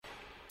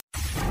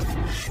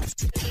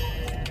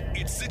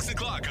It's 6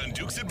 o'clock on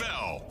Dukes and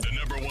Bell, the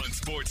number one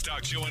sports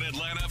talk show in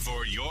Atlanta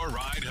for your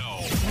ride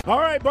home.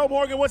 All right, Bo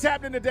Morgan, what's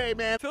happening today,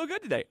 man? Feel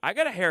good today. I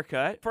got a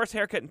haircut, first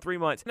haircut in 3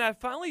 months, and I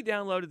finally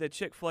downloaded the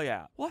Chick-fil-A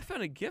app. Well, I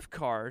found a gift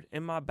card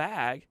in my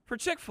bag for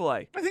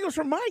Chick-fil-A. I think it was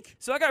from Mike.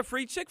 So I got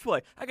free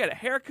Chick-fil-A. I got a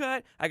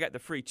haircut. I got the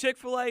free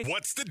Chick-fil-A.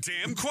 What's the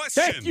damn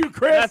question? Thank you,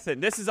 Chris. Listen,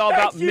 this is all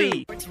about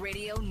me. Sports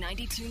Radio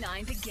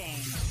 92.9 The Game.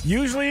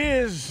 Usually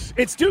is.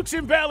 It's Dukes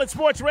and Bell at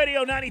Sports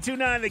Radio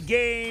 92.9 The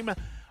Game.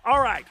 All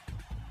right,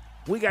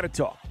 we got to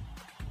talk.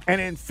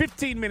 And in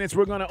 15 minutes,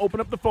 we're going to open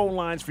up the phone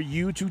lines for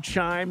you to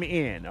chime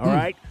in, all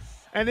right?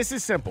 And this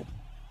is simple.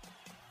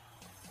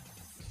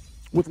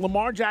 With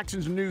Lamar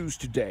Jackson's news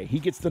today, he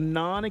gets the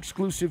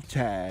non-exclusive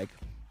tag.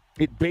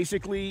 It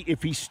basically,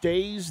 if he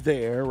stays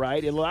there,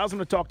 right, it allows him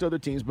to talk to other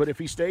teams, but if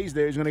he stays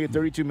there, he's going to get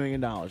 $32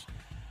 million.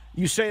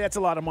 You say that's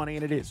a lot of money,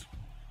 and it is.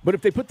 But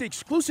if they put the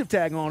exclusive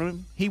tag on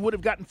him, he would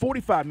have gotten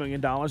 $45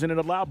 million, and it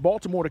allowed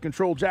Baltimore to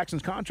control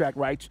Jackson's contract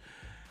rights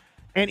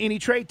and any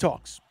trade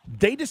talks.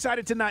 They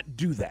decided to not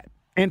do that.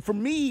 And for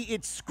me,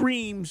 it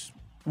screams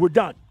we're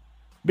done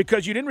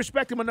because you didn't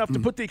respect him enough to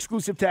put the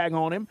exclusive tag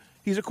on him.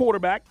 He's a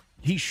quarterback.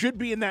 He should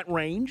be in that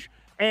range.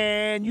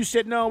 And you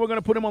said, no, we're going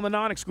to put him on the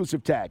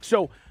non-exclusive tag.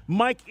 So,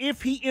 Mike,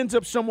 if he ends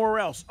up somewhere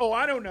else,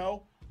 I don't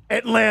know,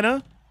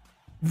 Atlanta,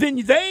 then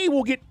they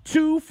will get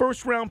 2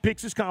 first-round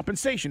picks as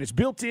compensation. It's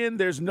built in.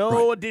 There's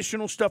no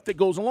additional stuff that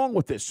goes along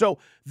with this. So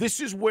this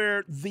is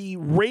where the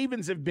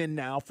Ravens have been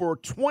now for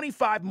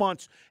 25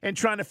 months and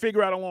trying to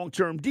figure out a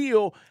long-term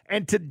deal.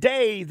 And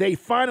today they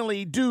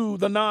finally do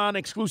the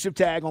non-exclusive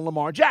tag on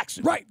Lamar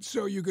Jackson. Right.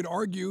 So you could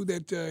argue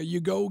that you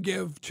go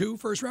give 2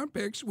 first-round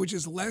picks, which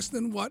is less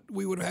than what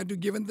we would have had to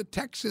given the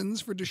Texans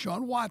for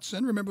Deshaun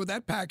Watson. Remember what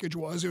that package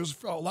was. There was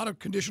a lot of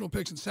conditional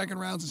picks in second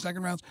rounds.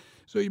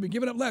 So you've been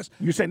giving up less.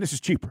 You're saying this is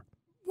cheaper?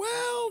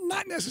 Well,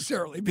 not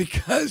necessarily,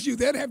 because you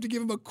then have to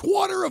give him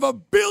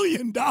 $250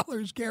 million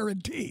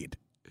guaranteed.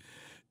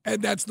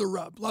 And that's the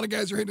rub. A lot of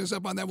guys are hitting us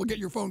up on that. We'll get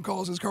your phone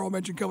calls, as Carl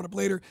mentioned, coming up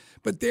later.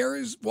 But there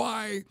is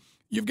why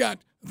you've got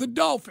the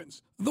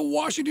Dolphins, the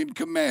Washington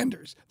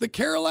Commanders, the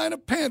Carolina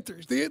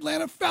Panthers, the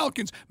Atlanta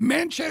Falcons,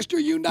 Manchester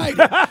United,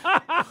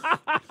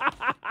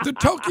 the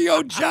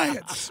Tokyo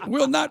Giants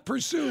will not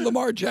pursue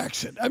Lamar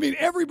Jackson. I mean,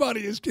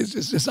 everybody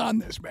is on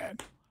this, man.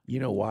 You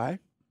know why?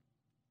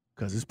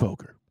 Because it's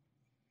poker.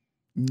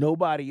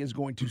 Nobody is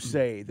going to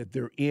say that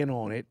they're in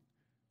on it.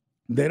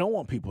 They don't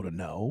want people to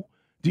know.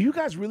 Do you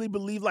guys really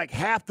believe like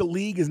half the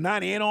league is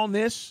not in on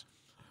this?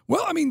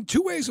 Well, I mean,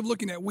 2 ways of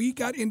looking at it. We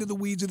got into the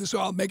weeds of this, so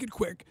I'll make it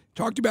quick.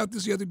 Talked about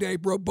this the other day.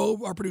 Bo,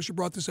 our producer,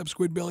 brought this up,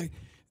 Squid Billy.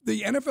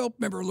 The NFL,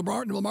 remember,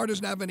 Lamar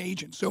doesn't have an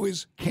agent, so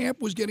his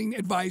camp was getting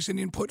advice and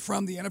input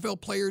from the NFL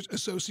Players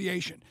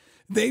Association.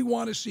 They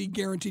want to see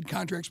guaranteed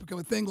contracts become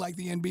a thing like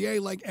the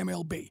NBA, like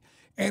MLB.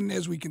 And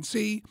as we can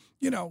see,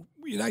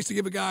 it's nice to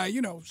give a guy,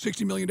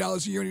 $60 million a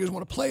year and he doesn't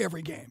want to play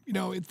every game.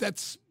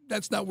 That's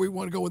not where we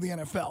want to go with the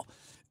NFL.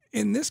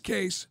 In this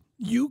case,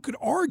 you could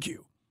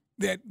argue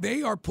that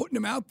they are putting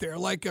him out there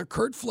like a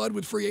Kurt Flood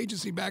with free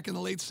agency back in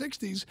the late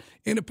 60s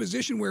in a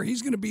position where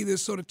he's going to be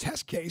this sort of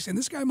test case. And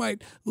this guy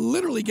might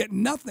literally get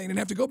nothing and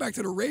have to go back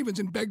to the Ravens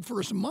and beg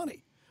for some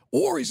money.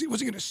 Or was he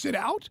going to sit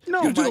out?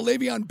 No, going to do the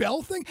Le'Veon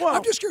Bell thing? Well,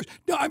 I'm just curious.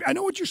 No, I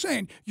know what you're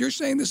saying. You're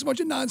saying this is a bunch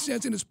of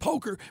nonsense and it's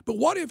poker. But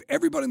what if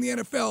everybody in the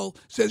NFL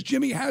says,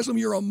 Jimmy Haslam,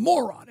 you're a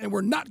moron, and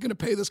we're not going to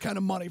pay this kind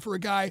of money for a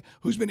guy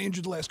who's been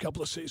injured the last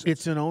couple of seasons?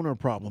 It's an owner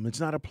problem.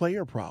 It's not a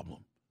player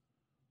problem.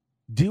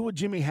 Deal with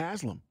Jimmy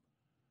Haslam.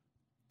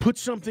 Put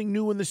something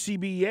new in the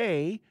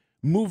CBA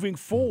moving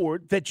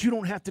forward that you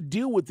don't have to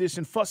deal with this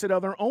and fuss at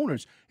other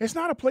owners. It's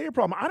not a player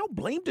problem. I don't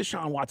blame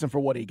Deshaun Watson for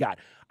what he got.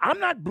 I'm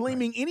not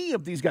blaming any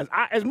of these guys.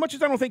 As much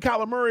as I don't think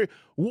Kyler Murray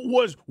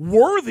was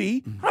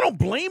worthy, I don't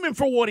blame him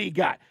for what he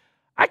got.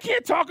 I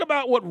can't talk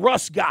about what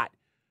Russ got.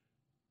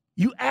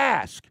 You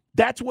ask.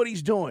 That's what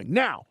he's doing.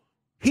 Now,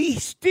 he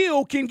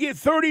still can get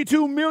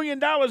 $32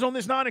 million on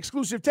this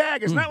non-exclusive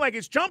tag. It's not like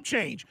it's chump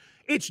change.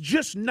 It's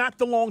just not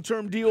the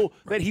long-term deal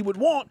that he would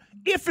want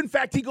if, in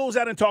fact, he goes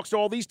out and talks to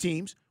all these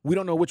teams. We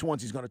don't know which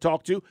ones he's going to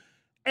talk to.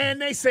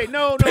 And they say,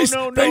 no. Based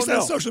on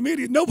social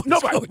media,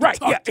 nobody's going right, to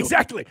talk yeah, to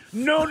exactly.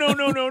 No.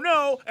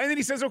 And then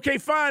he says, okay,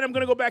 fine, I'm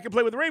going to go back and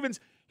play with the Ravens.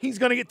 He's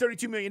going to get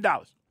 $32 million.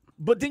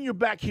 But then you're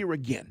back here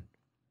again.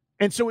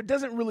 And so it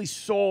doesn't really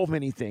solve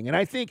anything. And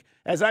I think,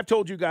 as I've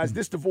told you guys,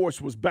 this divorce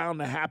was bound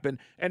to happen,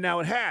 and now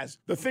it has.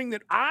 The thing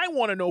that I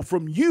want to know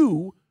from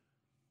you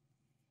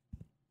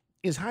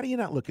is, how do you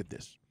not look at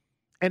this?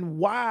 And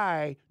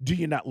why do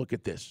you not look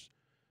at this?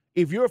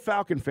 If you're a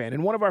Falcon fan,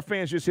 and one of our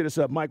fans just hit us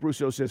up, Mike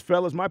Russo says,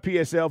 fellas, my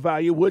PSL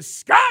value would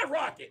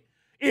skyrocket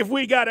if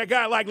we got a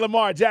guy like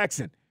Lamar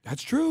Jackson.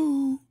 That's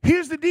true.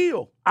 Here's the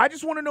deal. I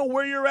just want to know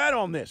where you're at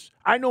on this.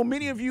 I know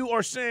many of you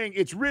are saying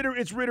it's Ridder.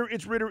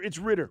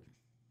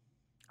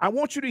 I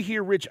want you to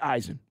hear Rich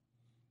Eisen.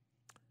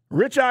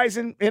 Rich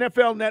Eisen,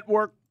 NFL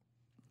Network,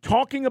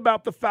 talking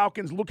about the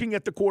Falcons, looking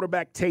at the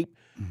quarterback tape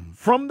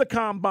from the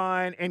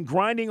combine and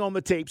grinding on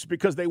the tapes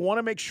because they want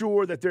to make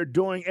sure that they're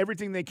doing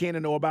everything they can to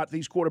know about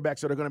these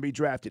quarterbacks that are going to be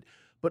drafted.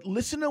 But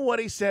listen to what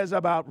he says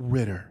about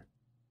Ritter.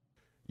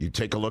 You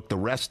take a look the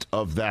rest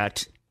of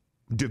that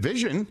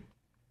division.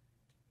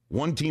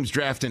 One team's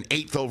drafting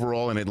 8th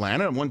overall in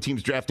Atlanta, and one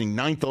team's drafting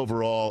 9th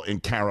overall in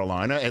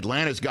Carolina.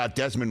 Atlanta's got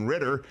Desmond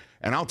Ritter.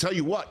 And I'll tell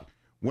you what,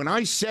 when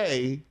I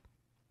say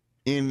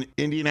in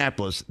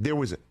Indianapolis, there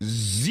was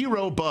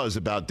zero buzz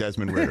about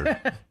Desmond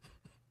Ritter.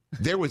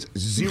 There was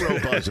zero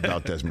buzz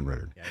about Desmond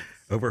Ritter.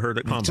 Overheard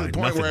at Combine. To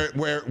the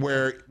point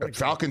where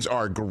Falcons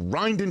are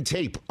grinding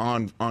tape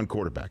on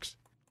quarterbacks.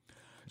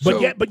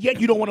 But yet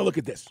you don't want to look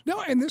at this.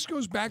 No, and this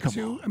goes back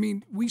to, I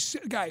mean,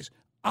 guys,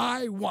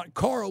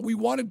 we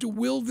wanted to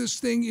will this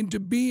thing into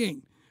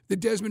being that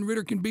Desmond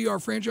Ritter can be our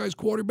franchise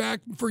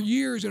quarterback for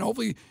years and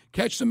hopefully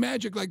catch some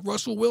magic like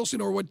Russell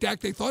Wilson or what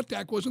they thought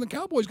Dak was when the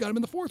Cowboys got him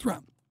in the 4th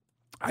round.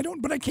 I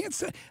can't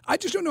say, I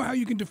just don't know how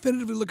you can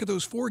definitively look at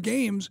those 4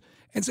 games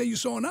and say you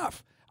saw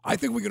enough. I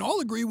think we can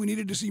all agree we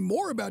needed to see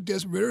more about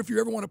Desmond Ritter if you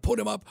ever want to put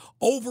him up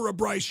over a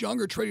Bryce Young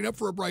or trading up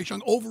for a Bryce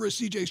Young, over a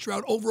C.J.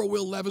 Stroud, over a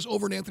Will Levis,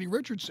 over an Anthony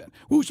Richardson,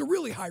 who's a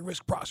really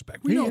high-risk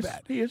prospect. We know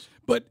that. He is.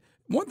 But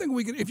one thing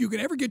if you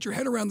can ever get your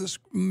head around this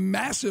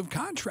massive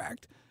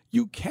contract,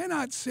 you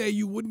cannot say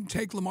you wouldn't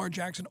take Lamar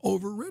Jackson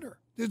over Ritter.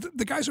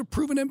 The guy's a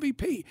proven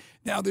MVP.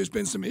 Now, there's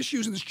been some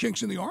issues and there's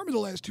chinks in the armor the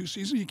last 2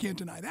 seasons. You can't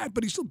deny that,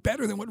 but he's still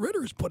better than what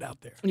Ritter has put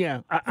out there.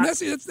 Yeah,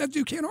 that's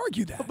you can't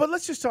argue that. But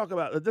let's just talk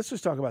about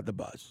the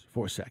buzz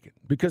for a second,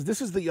 because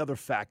this is the other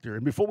factor.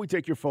 And before we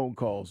take your phone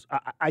calls,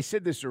 I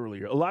said this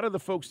earlier. A lot of the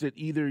folks that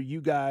either you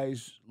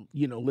guys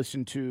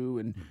listen to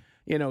and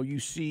you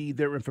see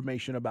their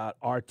information about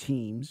our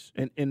teams,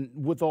 and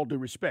with all due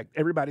respect,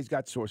 everybody's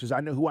got sources. I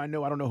know who I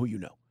know. I don't know who you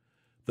know.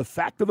 The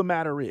fact of the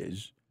matter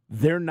is,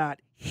 they're not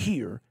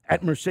here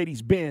at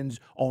Mercedes-Benz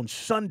on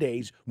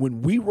Sundays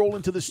when we roll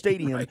into the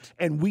stadium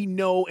and we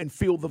know and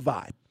feel the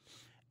vibe.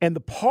 And the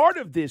part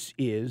of this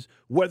is,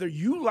 whether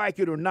you like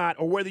it or not,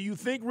 or whether you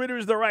think Ritter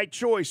is the right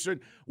choice,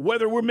 and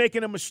whether we're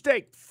making a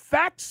mistake,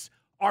 facts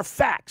are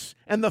facts.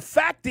 And the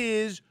fact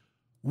is,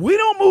 we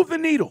don't move the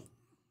needle.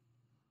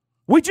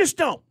 We just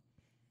don't.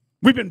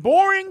 We've been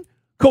boring.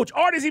 Coach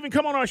Art has even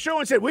come on our show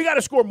and said, we got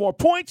to score more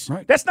points.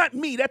 Right. That's not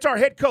me. That's our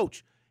head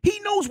coach. He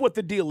knows what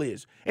the deal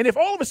is. And if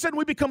all of a sudden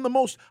we become the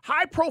most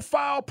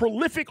high-profile,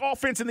 prolific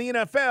offense in the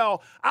NFL,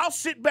 I'll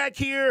sit back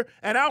here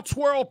and I'll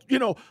twirl,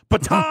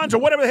 batons or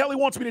whatever the hell he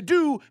wants me to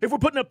do if we're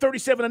putting up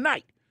 37 a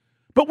night.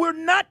 But we're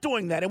not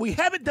doing that, and we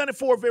haven't done it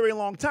for a very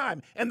long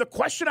time. And the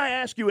question I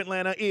ask you,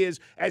 Atlanta, is,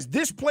 as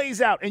this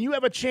plays out and you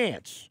have a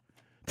chance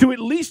to at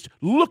least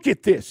look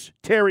at this,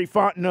 Terry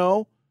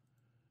Fontenot,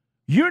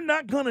 you're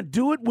not going to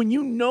do it when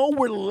you know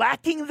we're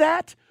lacking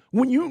that?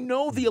 When you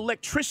know the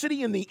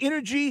electricity and the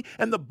energy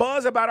and the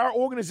buzz about our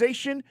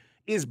organization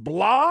is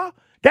blah?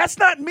 That's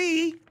not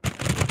me.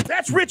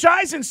 That's Rich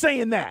Eisen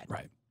saying that.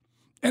 Right.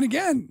 And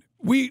again,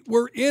 we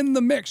were in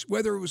the mix,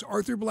 whether it was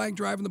Arthur Blank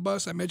driving the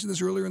bus, I mentioned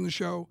this earlier in the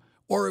show,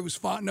 or it was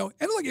Fontenot.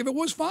 And look, if it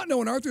was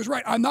Fontenot and Arthur's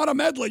right, I'm not a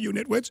meddler, you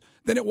nitwits,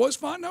 then it was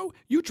Fontenot.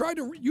 You tried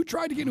to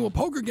get into a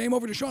poker game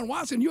over Deshaun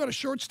Watson. You had a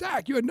short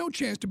stack. You had no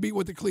chance to beat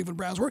what the Cleveland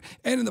Browns were.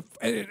 And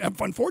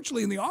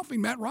unfortunately, in the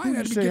offing, Matt Ryan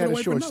had to be given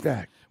away for nothing.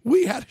 Stack?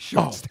 We had a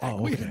short stack.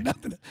 Okay. We had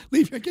nothing.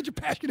 Leave here. Get your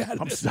passion out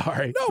of this. I'm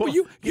sorry. No,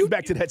 but get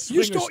back to that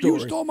swinger story. You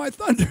stole my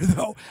thunder,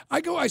 though.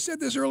 I said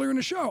this earlier in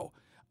the show.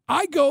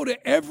 I go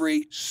to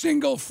every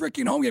single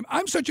freaking home game.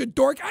 I'm such a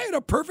dork. I had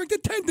a perfect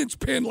attendance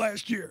pin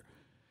last year.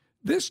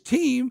 This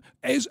team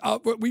is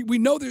we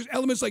know there's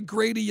elements like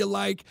Grady you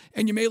like,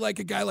 and you may like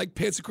a guy like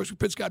Pitts. Of course,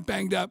 Pitts got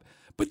banged up.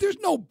 But there's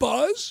no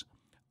buzz.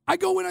 I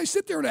go and I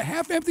sit there in a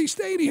half-empty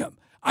stadium.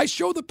 I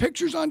show the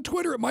pictures on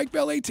Twitter at Mike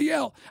Bell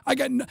ATL.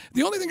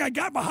 The only thing I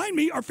got behind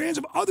me are fans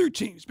of other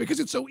teams because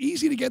it's so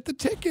easy to get the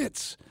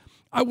tickets.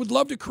 I would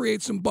love to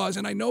create some buzz,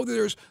 and I know that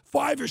there's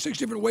 5 or 6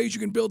 different ways you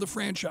can build a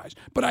franchise.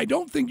 But I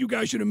don't think you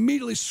guys should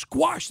immediately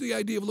squash the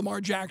idea of Lamar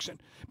Jackson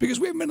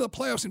because we haven't been to the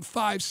playoffs in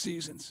 5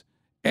 seasons.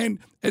 And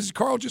as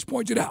Carl just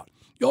pointed out,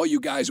 all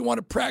you guys who want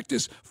to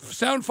practice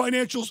sound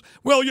financials,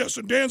 well, yes,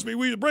 and Dansby,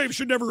 we the Braves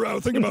should never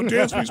think about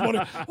Dansby's money.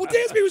 Well,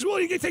 Dansby was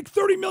willing to take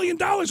 $30 million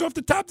off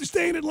the top to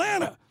stay in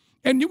Atlanta.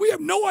 And we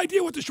have no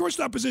idea what the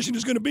shortstop position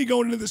is going to be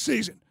going into the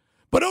season.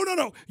 But,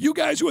 no. You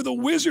guys who are the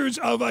wizards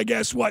of,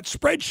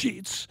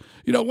 spreadsheets,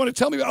 want to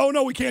tell me,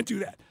 no, we can't do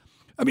that.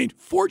 I mean,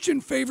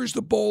 fortune favors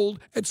the bold.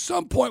 At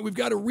some point, we've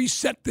got to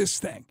reset this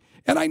thing.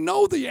 And I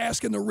know the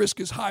ask and the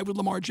risk is high with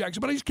Lamar Jackson,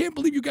 but I just can't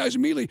believe you guys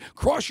immediately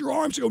cross your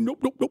arms and go,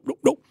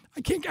 nope.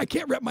 I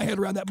can't wrap my head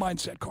around that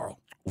mindset, Carl.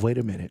 Wait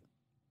a minute.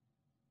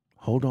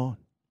 Hold on.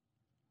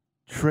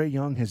 Trae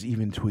Young has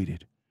even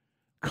tweeted,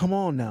 come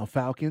on now,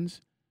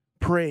 Falcons.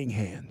 Praying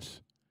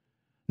hands.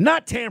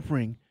 Not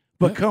tampering,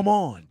 but come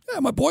on.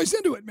 Yeah, my boy's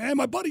into it, man.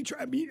 My buddy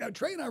Trey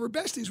and I were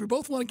besties. We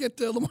both want to get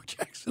Lamar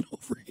Jackson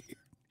over here.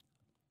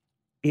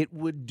 It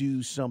would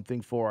do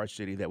something for our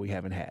city that we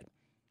haven't had.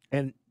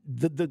 And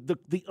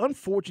the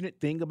unfortunate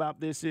thing about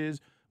this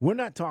is we're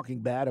not talking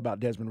bad about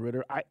Desmond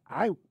Ritter.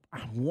 I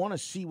want to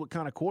see what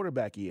kind of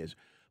quarterback he is,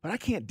 but I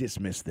can't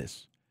dismiss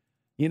this.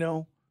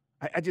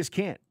 I just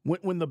can't.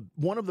 When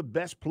one of the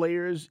best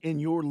players in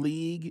your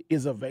league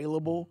is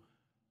available,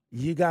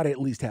 you got to at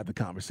least have the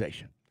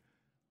conversation.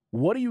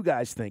 What do you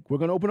guys think? We're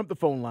going to open up the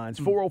phone lines,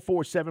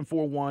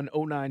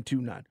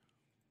 404-741-0929.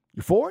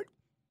 You for it?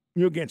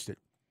 You're against it.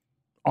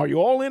 Are you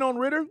all in on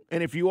Ridder?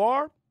 And if you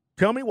are,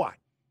 tell me why.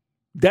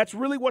 That's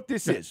really what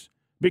this is.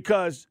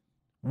 Because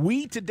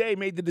we today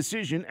made the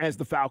decision as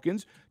the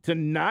Falcons to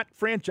not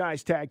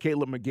franchise tag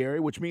Caleb McGarry,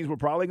 which means we're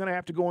probably going to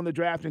have to go in the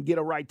draft and get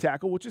a right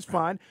tackle, which is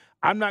fine.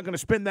 I'm not going to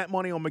spend that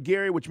money on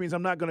McGarry, which means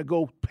I'm not going to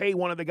go pay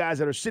one of the guys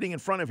that are sitting in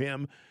front of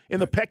him in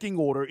the pecking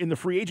order in the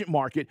free agent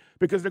market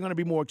because they're going to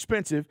be more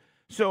expensive.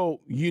 So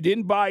you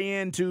didn't buy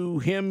into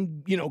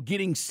him,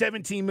 getting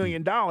 $17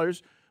 million,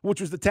 which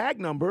was the tag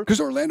number.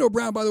 Because Orlando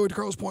Brown, by the way, to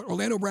Carl's point,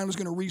 Orlando Brown is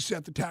going to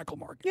reset the tackle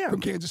market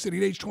from Kansas City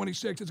at age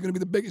 26. It's going to be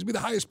the biggest, be the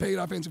highest paid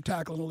offensive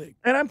tackle in the league.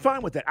 And I'm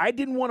fine with that. I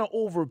didn't want to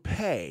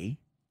overpay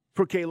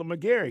for Caleb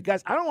McGarry.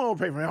 Guys, I don't want to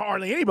overpay for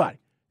hardly anybody.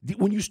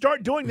 When you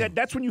start doing that,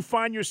 that's when you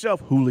find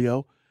yourself,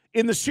 Julio,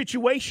 in the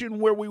situation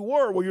where we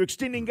were, where you're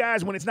extending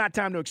guys when it's not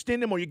time to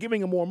extend them, or you're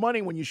giving them more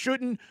money when you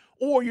shouldn't,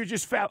 or you're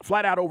just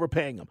flat out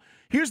overpaying them.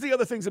 Here's the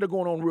other things that are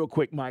going on real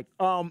quick, Mike.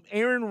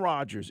 Aaron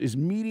Rodgers is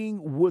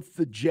meeting with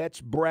the Jets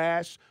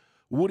brass.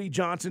 Woody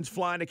Johnson's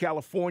flying to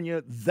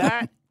California.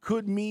 That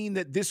could mean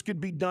that this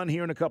could be done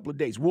here in a couple of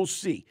days. We'll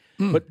see.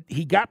 But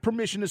he got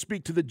permission to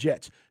speak to the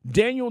Jets.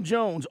 Daniel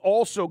Jones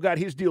also got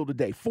his deal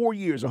today. 4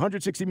 years,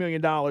 $160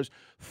 million,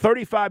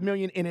 $35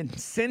 million in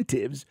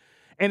incentives,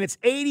 and it's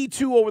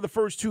 82 over the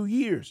first 2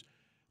 years.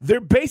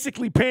 They're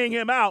basically paying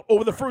him out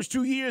over the first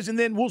 2 years, and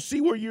then we'll see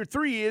where year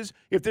 3 is.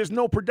 If there's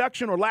no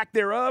production or lack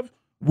thereof,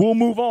 we'll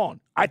move on.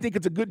 I think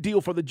it's a good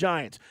deal for the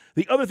Giants.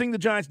 The other thing the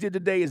Giants did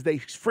today is they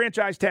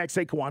franchise tag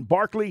Saquon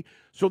Barkley,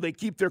 so they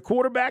keep their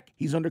quarterback.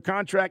 He's under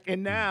contract.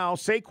 And now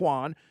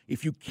Saquon,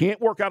 if you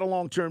can't work out a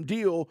long-term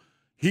deal,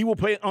 he will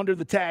pay under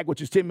the tag,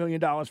 which is $10 million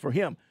for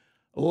him.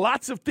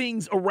 Lots of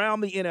things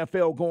around the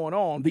NFL going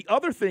on. The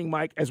other thing,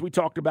 Mike, as we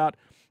talked about,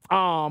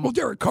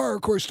 Derek Carr,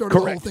 of course, started the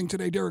whole thing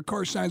today. Derek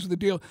Carr signs with the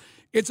deal.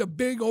 It's a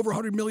big, over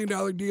 $100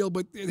 million deal,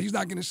 but he's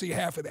not going to see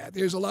half of that.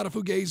 There's a lot of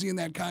fugazi in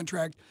that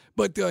contract,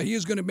 but he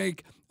is going to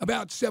make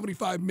about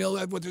 $75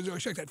 million.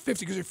 Check that,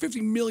 50, because there's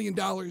 $50 million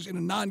in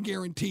a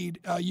non-guaranteed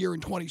year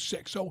in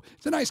 26. So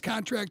it's a nice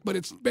contract, but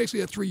it's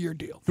basically a 3-year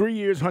deal. 3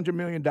 years, $100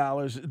 million.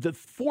 The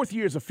fourth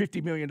year is a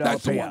 $50 million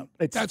That's payout.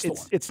 That's the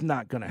one. It's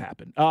not going to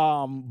happen.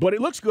 But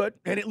it looks good,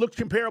 and it looks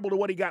comparable to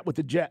what he got with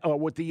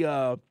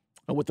the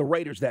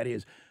Raiders. That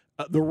is.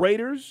 The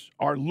Raiders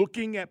are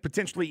looking at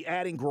potentially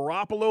adding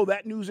Garoppolo.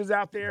 That news is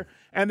out there.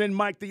 And then,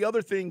 Mike, the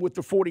other thing with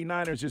the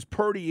 49ers is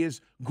Purdy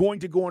is going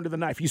to go under the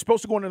knife. He's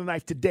supposed to go under the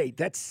knife today.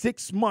 That's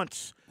 6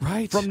 months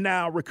from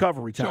now,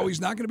 recovery time. So he's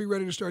not going to be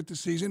ready to start the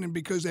season, and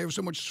because they have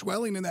so much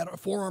swelling in that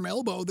forearm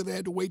elbow that they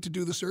had to wait to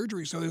do the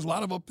surgery. So there's a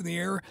lot of up in the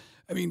air.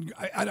 I mean,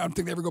 I don't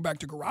think they ever go back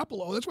to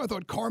Garoppolo. That's why I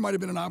thought Carr might have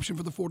been an option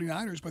for the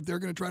 49ers, but they're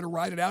going to try to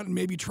ride it out, and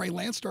maybe Trey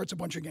Lance starts a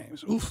bunch of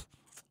games. Oof.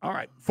 All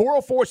right,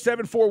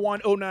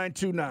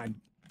 404-741-0929.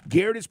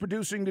 Garrett is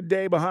producing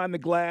today behind the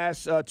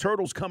glass.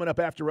 Turtle's coming up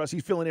after us.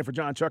 He's filling in for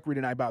John Chuckery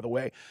tonight, by the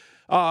way.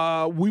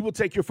 We will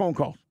take your phone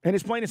call. And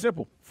it's plain and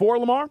simple. For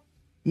Lamar?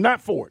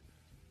 Not for it.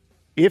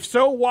 If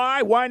so,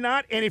 why? Why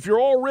not? And if you're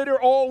all Ridder,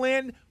 all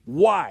in,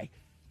 why?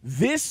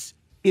 This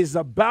is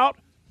about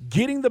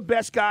getting the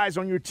best guys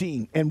on your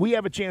team, and we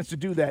have a chance to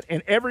do that.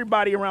 And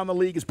everybody around the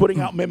league is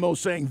putting out memos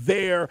saying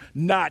they're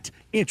not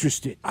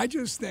interested. I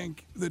just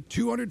think the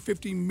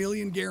 $250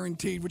 million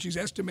guaranteed, which he's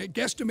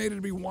guesstimated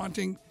to be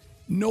wanting,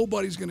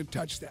 nobody's going to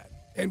touch that.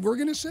 And we're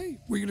going to see.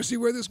 We're going to see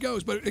where this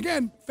goes. But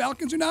again,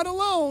 Falcons are not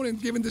alone in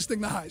giving this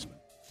thing the Heisman.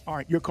 All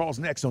right, your call's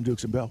next on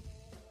Dukes and Bell.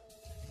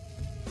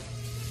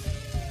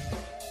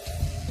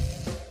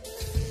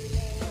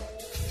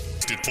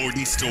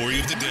 Fortney's story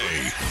of the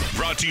day.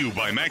 Brought to you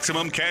by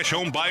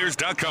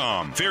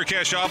MaximumCashHomeBuyers.com. Fair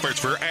cash offers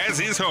for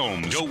as-is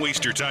homes. Don't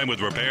waste your time with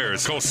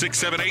repairs. Call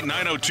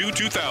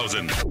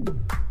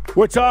 678-902-2000.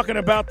 We're talking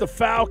about the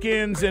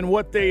Falcons and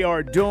what they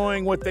are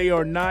doing, what they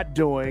are not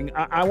doing.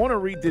 I want to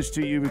read this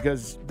to you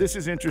because this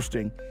is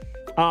interesting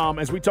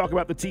as we talk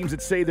about the teams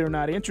that say they're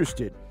not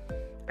interested.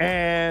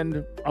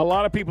 And a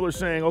lot of people are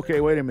saying,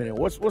 okay, wait a minute,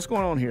 what's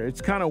going on here? It's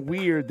kind of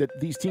weird that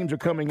these teams are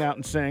coming out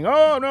and saying,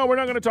 oh, no, we're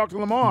not going to talk to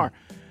Lamar.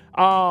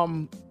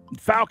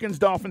 Falcons,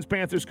 Dolphins,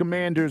 Panthers,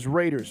 Commanders,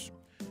 Raiders.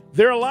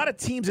 There are a lot of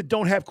teams that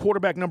don't have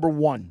quarterback number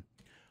one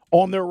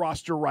on their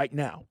roster right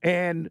now.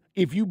 And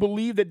if you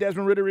believe that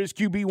Desmond Ridder is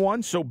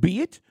QB1, so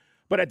be it.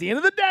 But at the end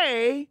of the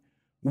day,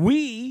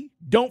 we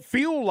don't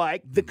feel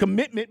like the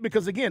commitment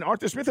because, again,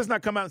 Arthur Smith has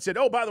not come out and said,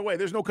 oh, by the way,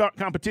 there's no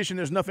competition.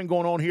 There's nothing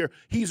going on here.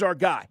 He's our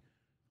guy.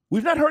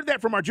 We've not heard that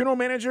from our general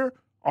manager,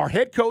 our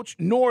head coach,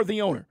 nor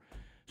the owner.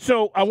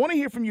 So I want to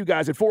hear from you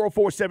guys at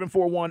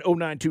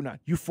 404-741-0929.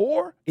 You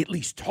for at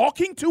least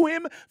talking to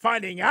him,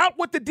 finding out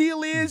what the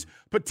deal is,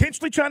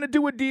 potentially trying to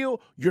do a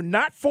deal? You're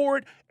not for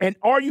it? And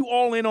are you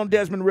all in on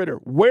Desmond Ridder?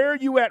 Where are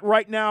you at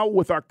right now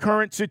with our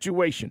current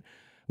situation?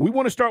 We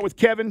want to start with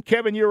Kevin.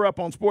 Kevin, you're up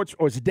on sports,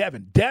 or is it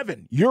Devin?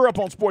 Devin, you're up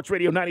on Sports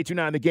Radio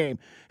 92.9 The Game.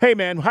 Hey,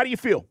 man, how do you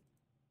feel?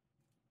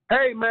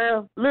 Hey,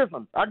 man,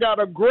 listen, I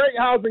got a great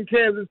house in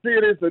Kansas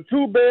City. It's a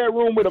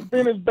 2-bedroom with a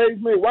finished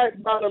basement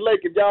right by the lake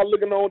if y'all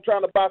looking on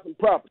trying to buy some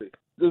property.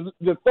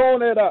 Just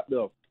throwing that out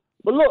there.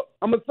 But look,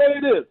 I'm going to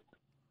say this.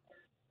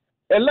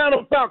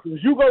 Atlanta Falcons,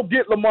 you go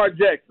get Lamar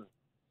Jackson.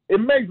 It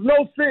makes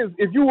no sense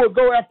if you would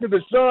go after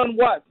Deshaun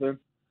Watson,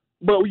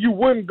 but you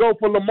wouldn't go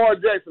for Lamar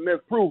Jackson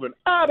that's proven.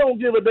 I don't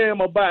give a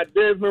damn about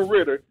Desmond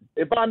Ritter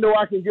if I know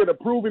I can get a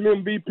proven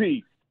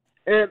MVP.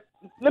 And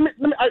let me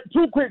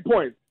 2 quick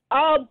points.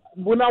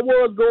 When I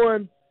was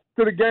going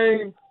to the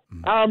game,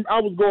 I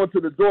was going to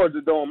the Georgia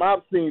Dome.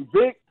 I've seen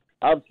Vic,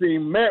 I've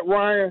seen Matt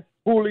Ryan,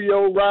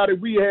 Julio, Roddy.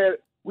 We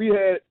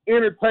had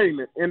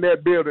entertainment in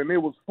that building.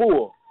 It was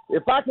full.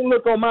 If I can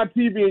look on my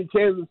TV in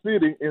Kansas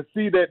City and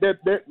see that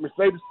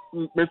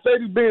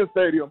Mercedes-Benz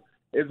Stadium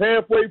is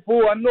halfway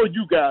full, I know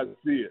you guys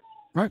see it.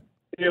 Right.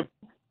 If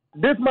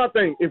this is my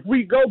thing, if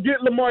we go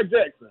get Lamar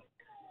Jackson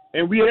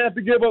and we have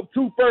to give up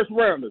 2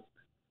 first-rounders,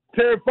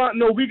 Terry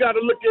Fontenot, we got to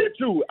look at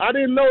you. I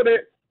didn't know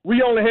that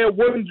we only had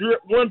one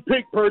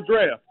pick per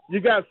draft. You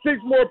got 6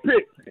 more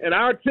picks. And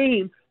our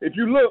team, if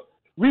you look,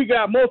 we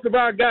got most of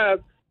our guys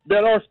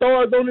that are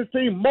stars on this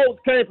team. Most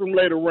came from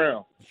later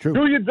round. True.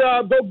 Do your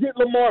job. Go get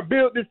Lamar.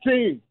 Build this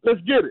team. Let's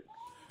get it.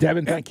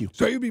 Devin, thank you.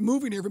 So he'll be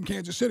moving here from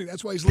Kansas City.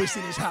 That's why he's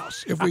listing his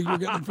house. If we were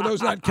getting, for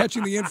those not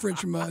catching the inference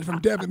from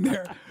Devin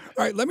there.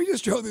 All right, let me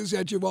just throw this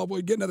at you while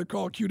we get another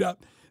call queued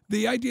up.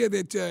 The idea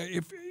that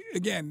if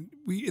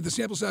the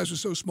sample size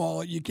was so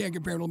small, you can't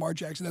compare him to Lamar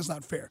Jackson. That's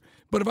not fair.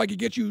 But if I could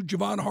get you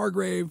Javon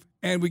Hargrave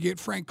and we get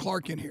Frank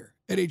Clark in here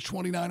at age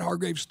 29,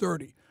 Hargrave's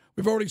 30.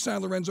 We've already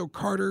signed Lorenzo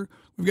Carter.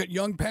 We've got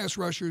young pass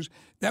rushers.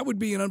 That would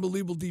be an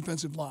unbelievable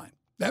defensive line.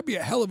 That'd be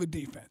a hell of a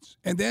defense.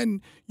 And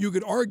then you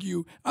could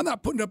argue, I'm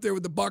not putting it up there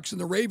with the Bucs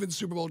and the Ravens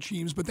Super Bowl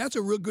teams, but that's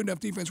a real good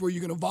enough defense where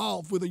you can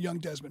evolve with a young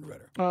Desmond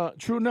Ritter.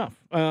 True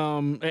enough.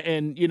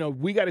 And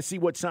we got to see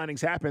what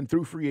signings happen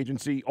through free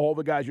agency, all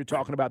the guys you're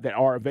talking about that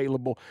are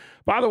available.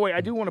 By the way,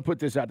 I do want to put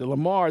this out there.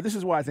 Lamar, this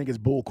is why I think it's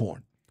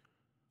bullcorn.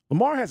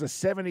 Lamar has a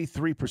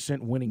 73%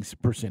 winning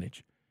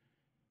percentage.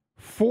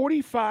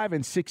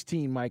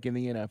 45-16, Mike, in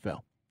the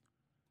NFL.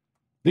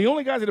 The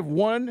only guys that have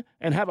won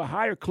and have a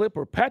higher clip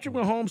are Patrick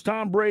Mahomes,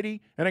 Tom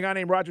Brady, and a guy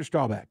named Roger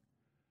Staubach.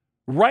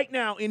 Right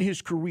now in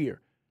his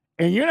career.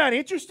 And you're not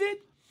interested?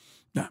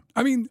 No.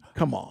 I mean,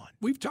 come on.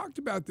 We've talked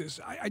about this.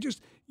 I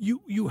just,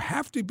 you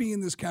have to be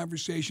in this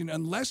conversation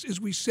unless, as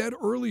we said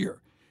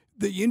earlier,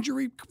 the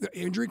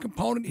injury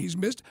component he's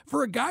missed.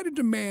 For a guy to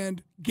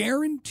demand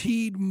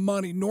guaranteed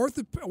money north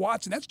of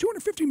Watson, that's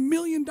 $250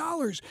 million.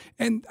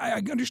 And I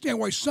understand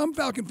why some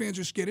Falcon fans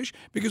are skittish,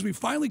 because we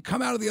finally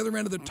come out of the other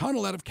end of the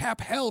tunnel out of cap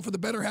hell for the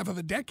better half of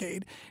a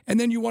decade, and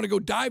then you want to go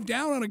dive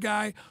down on a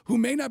guy who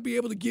may not be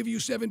able to give you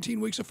 17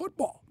 weeks of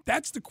football.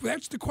 That's the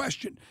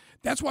question.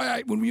 That's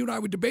why when you and I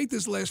would debate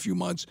this the last few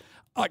months,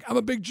 like, I'm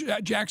a big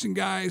Jackson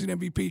guy as an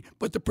MVP,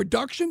 but the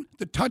production,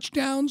 the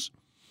touchdowns,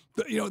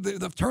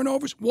 the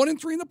turnovers,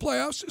 1-3 in the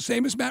playoffs,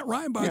 same as Matt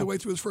Ryan, by the way,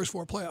 through his first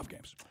 4 playoff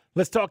games.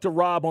 Let's talk to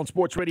Rob on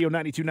Sports Radio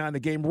 92.9 The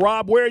Game.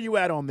 Rob, where are you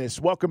at on this?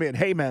 Welcome in.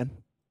 Hey, man.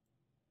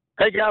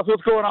 Hey, guys,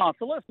 what's going on?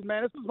 So, listen,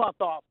 man, this is my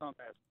thoughts on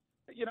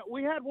this.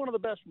 We had one of the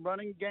best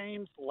running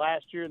games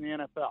last year in the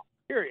NFL,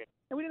 period.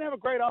 And we didn't have a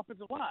great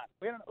offensive line.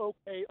 We had an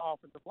okay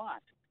offensive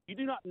line. You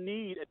do not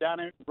need a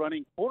dynamic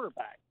running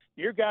quarterback.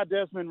 Your guy,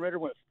 Desmond Ritter,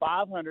 went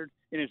 500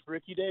 in his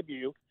rookie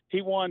debut.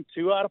 He won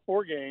 2 out of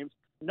 4 games.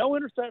 No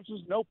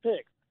interceptions, no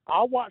picks.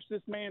 I watched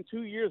this man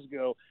 2 years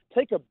ago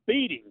take a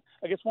beating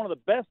against one of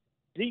the best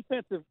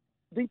defensive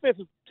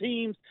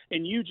teams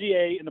in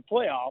UGA in the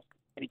playoffs,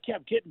 and he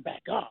kept getting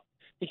back up.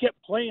 He kept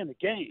playing the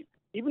game.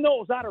 Even though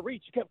it was out of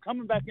reach, he kept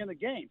coming back in the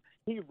game.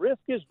 He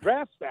risked his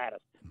draft status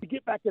to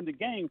get back in the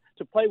game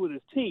to play with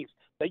his teams.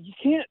 But you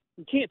can't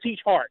teach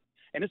heart,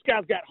 and this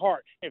guy's got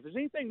heart. If there's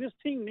anything this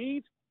team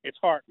needs, it's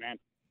heart, man.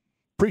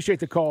 Appreciate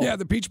the call. Yeah,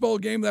 the Peach Bowl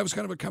game, that was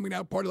kind of a coming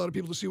out party. A lot of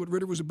people to see what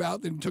Ritter was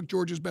about. Then took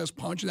Georgia's best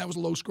punch, and that was a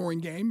low-scoring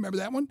game. Remember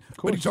that one?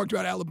 But he talked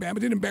about Alabama.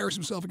 Didn't embarrass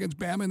himself against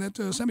Bama in that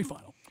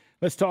semifinal.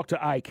 Let's talk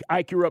to Ike.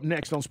 Ike, you're up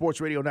next on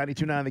Sports Radio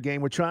 92.9 The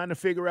Game. We're trying to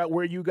figure out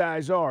where you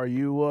guys are.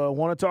 You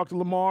want to talk to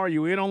Lamar?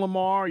 You in on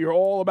Lamar? You're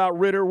all about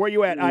Ritter. Where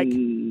you at, Ike?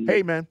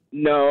 Hey, man.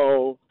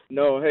 No.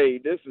 Hey,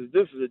 this is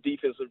a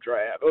defensive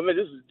draft. I mean,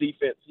 this is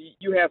defense.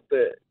 You have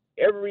to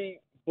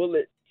every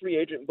free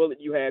agent bullet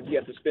you have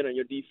to spend on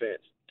your defense.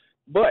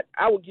 But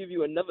I will give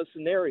you another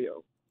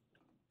scenario.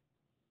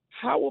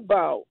 How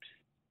about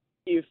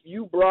if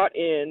you brought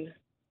in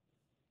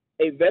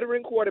a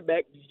veteran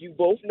quarterback you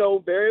both know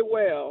very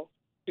well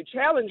to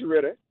challenge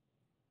Ritter,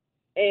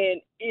 and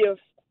if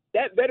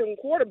that veteran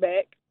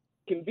quarterback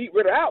can beat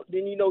Ritter out,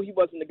 then you know he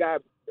wasn't the guy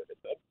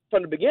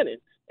from the beginning,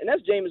 and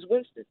that's Jameis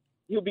Winston.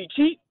 He'll be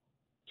cheap.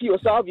 He'll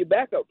solve your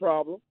backup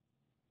problem,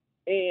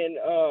 and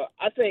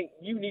I think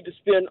you need to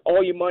spend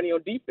all your money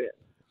on defense.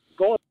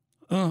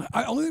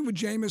 I only think with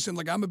Jameis, and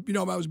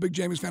I was a big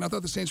Jameis fan. I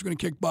thought the Saints were going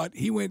to kick butt.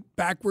 He went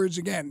backwards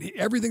again.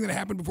 Everything that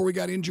happened before he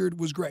got injured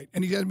was great,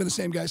 and he hasn't been the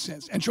same guy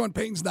since. And Sean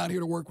Payton's not here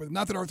to work with him.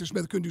 Not that Arthur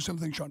Smith couldn't do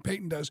something Sean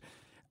Payton does.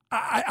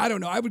 I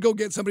don't know. I would go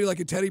get somebody like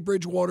a Teddy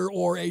Bridgewater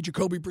or a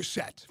Jacoby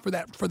Brissett for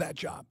that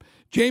job.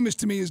 Jameis,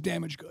 to me, is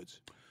damaged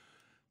goods.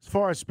 As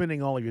far as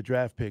spending all of your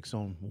draft picks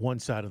on one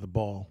side of the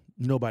ball,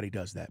 nobody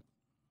does that.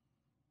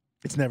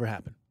 It's never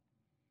happened.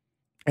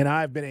 And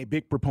I've been a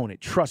big proponent,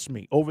 trust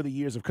me, over the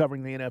years of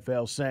covering the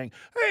NFL, saying,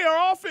 hey,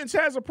 our offense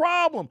has a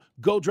problem.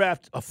 Go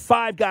draft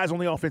 5 guys on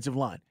the offensive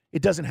line.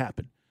 It doesn't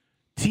happen.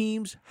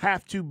 Teams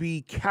have to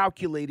be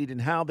calculated in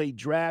how they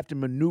draft and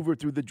maneuver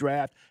through the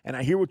draft, and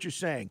I hear what you're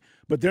saying,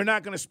 but they're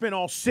not going to spend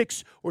all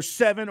 6 or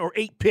 7 or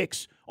 8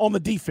 picks on the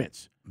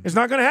defense. It's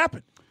not going to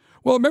happen.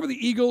 Well, remember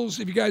the Eagles,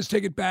 if you guys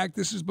take it back,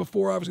 this is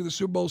before, obviously, the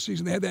Super Bowl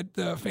season. They had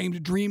that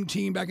famed Dream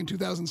Team back in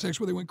 2006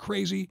 where they went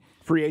crazy.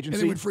 Free agency.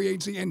 And they went free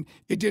agency, and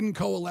it didn't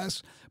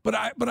coalesce. But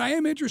I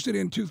am interested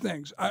in 2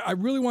 things. I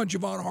really want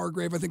Javon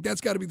Hargrave. I think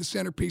that's got to be the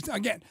centerpiece.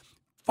 Again,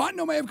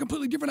 Fontenot may have a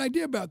completely different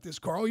idea about this,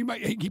 Carl.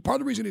 Part of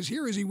the reason he's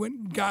here is he went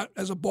and got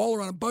as a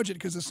baller on a budget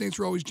because the Saints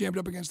were always jammed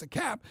up against the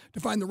cap to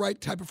find the right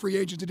type of free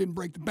agents that didn't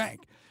break the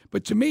bank.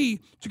 But to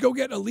me, to go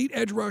get elite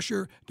edge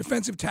rusher,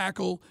 defensive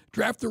tackle,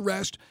 draft the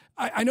rest,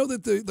 I know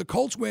that the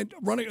Colts went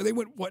running. They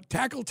went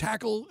tackle,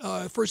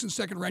 first and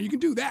second round. You can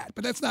do that,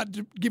 but that's not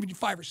giving you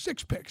 5 or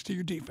 6 picks to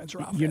your defense or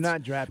offense. You're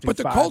not drafting. But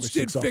the 5 Colts or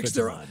 6 did fix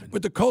their. linemen.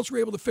 But the Colts were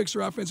able to fix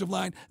their offensive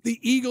line. The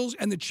Eagles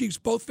and the Chiefs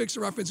both fixed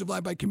their offensive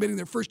line by committing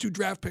their first 2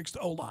 draft picks to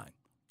O-line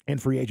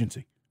and free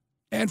agency.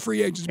 And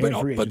free agents,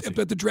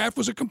 but the draft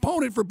was a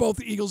component for both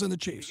the Eagles and the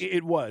Chiefs.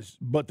 It was,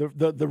 but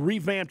the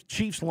revamped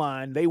Chiefs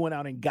line, they went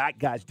out and got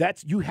guys.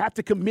 You have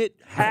to commit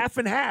half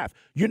and half.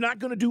 You're not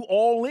going to do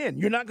all in.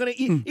 You're not going to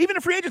even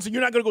in free agency. You're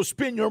not going to go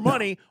spend your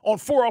money on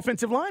 4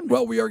 offensive linemen.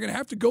 Well, we are going to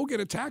have to go get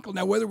a tackle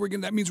now. Whether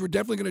that means we're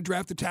definitely going to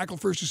draft a tackle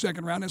first or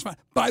second round. That's fine.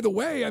 By the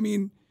way,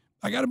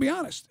 I got to be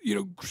honest.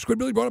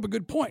 Squidbilly brought up a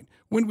good point.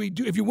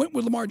 If you went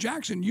with Lamar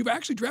Jackson, you've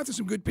actually drafted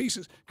some good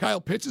pieces.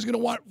 Kyle Pitts is going to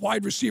want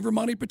wide receiver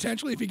money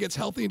potentially if he gets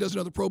healthy and does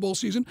another Pro Bowl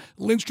season.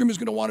 Lindstrom is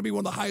going to want to be one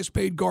of the highest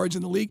paid guards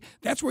in the league.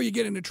 That's where you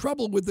get into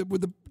trouble with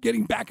the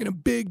getting back in a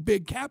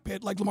big cap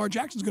hit like Lamar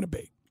Jackson's going to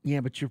be. Yeah,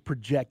 but you're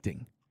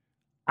projecting.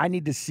 I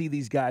need to see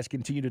these guys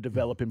continue to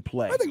develop and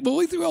play. I think,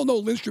 we all know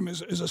Lindstrom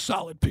is a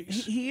solid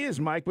piece. He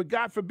is, Mike. But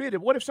God forbid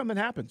it. What if something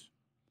happens?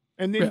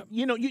 And then,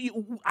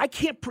 I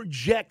can't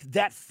project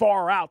that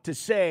far out to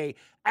say,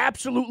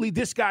 absolutely,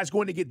 this guy's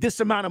going to get this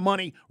amount of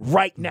money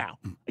right now.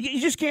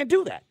 You just can't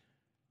do that.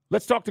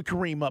 Let's talk to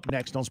Kareem up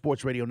next on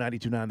Sports Radio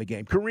 92.9 The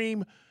Game.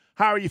 Kareem,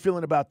 how are you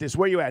feeling about this?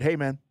 Where you at? Hey,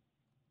 man.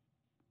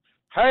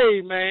 Hey,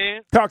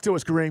 man. Talk to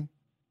us, Kareem.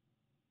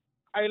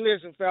 Hey,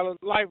 listen, fellas.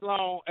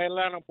 Lifelong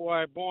Atlanta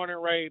boy, born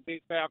and raised,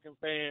 big Falcon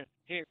fan.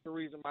 Hence the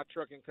reason my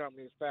trucking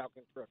company is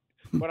Falcon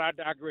Trucking. But I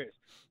digress.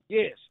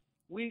 Yes,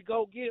 we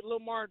go get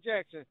Lamar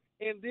Jackson.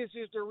 And this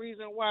is the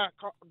reason why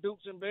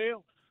Dukes and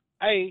Bell,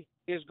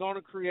 is going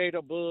to create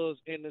a buzz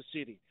in the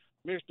city.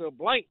 Mr.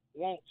 Blank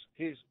wants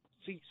his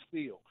seats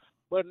filled.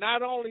 But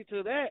not only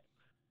to that,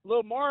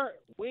 Lamar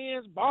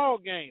wins ball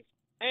games.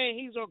 And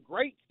he's a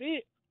great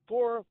fit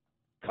for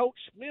Coach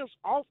Smith's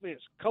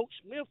offense. Coach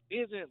Smith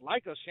isn't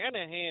like a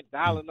Shanahan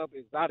dialing up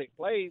exotic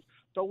plays.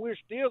 So we're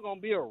still going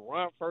to be a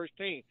run-first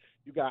team.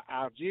 You got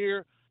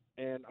Algier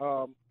and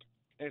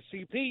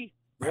CP.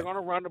 They're going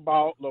to run the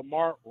ball.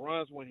 Lamar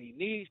runs when he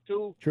needs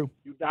to. True.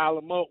 You dial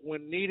him up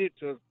when needed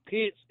to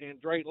Pitts and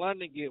Drake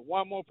London, get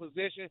one more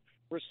possession,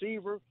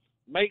 receiver,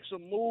 make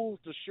some moves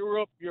to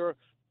shore up your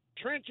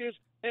trenches,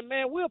 and,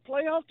 man, we're a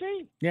playoff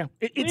team. Yeah.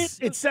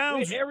 It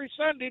sounds – every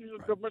Sunday,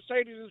 the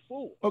Mercedes is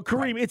full. Oh,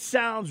 Kareem, it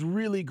sounds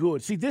really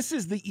good. See, this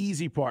is the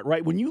easy part,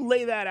 right? When you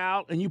lay that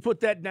out and you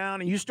put that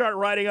down and you start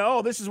writing,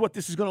 this is what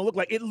this is going to look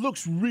like, it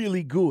looks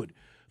really good.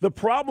 The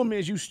problem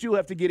is you still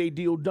have to get a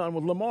deal done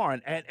with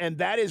Lamar, and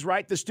that is,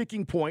 right, the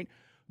sticking point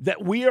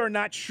that we are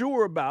not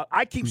sure about.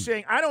 I keep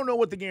saying I don't know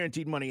what the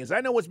guaranteed money is.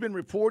 I know what's been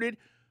reported.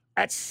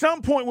 At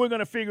some point, we're going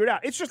to figure it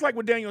out. It's just like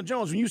with Daniel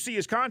Jones. When you see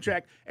his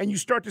contract and you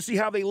start to see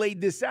how they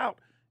laid this out,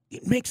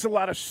 it makes a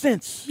lot of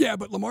sense. Yeah,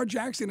 but Lamar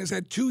Jackson has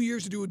had 2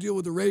 years to do a deal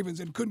with the Ravens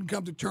and couldn't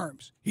come to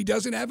terms. He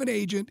doesn't have an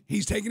agent.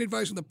 He's taking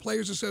advice from the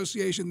Players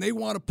Association. They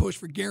want to push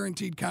for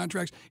guaranteed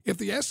contracts. If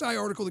the SI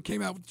article that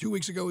came out 2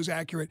 weeks ago is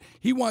accurate,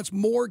 he wants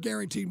more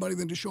guaranteed money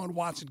than Deshaun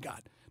Watson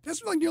got.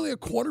 That's like nearly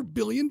 $250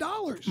 million.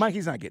 Mike,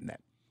 he's not getting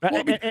that.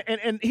 Well,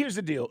 and here's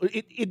the deal.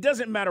 It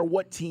doesn't matter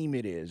what team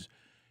it is.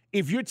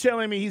 If you're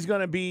telling me he's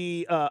going to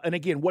be, and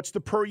again, what's the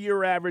per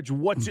year average?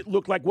 What's it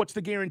look like? What's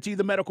the guarantee,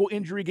 the medical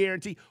injury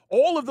guarantee?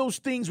 All of those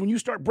things, when you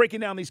start breaking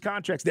down these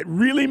contracts that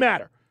really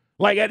matter,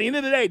 like at the end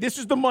of the day, this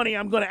is the money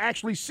I'm going to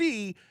actually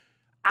see.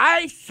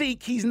 I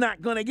think he's not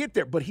going to get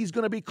there, but he's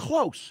going to be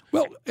close.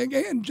 Well,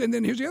 again, and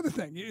then here's the other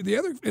thing.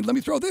 And let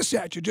me throw this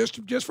at you,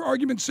 just for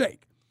argument's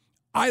sake.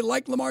 I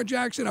like Lamar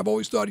Jackson. I've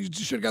always thought he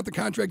should have got the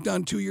contract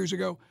done 2 years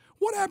ago.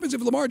 What happens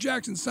if Lamar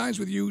Jackson signs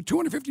with you,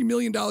 $250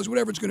 million,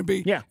 whatever it's going to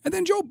be, and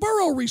then Joe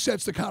Burrow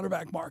resets the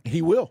quarterback market?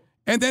 He will.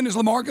 And then is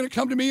Lamar going to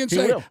come to me and He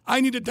say, will.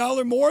 I need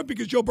 $1 more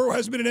because Joe Burrow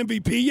hasn't been an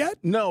MVP yet?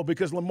 No,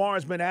 because Lamar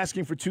has been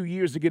asking for 2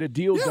 years to get a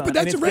deal done. Yeah, but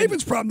that's and the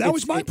Ravens' problem. That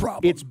was my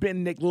problem. It's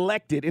been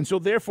neglected, and so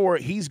therefore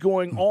he's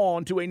going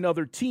on to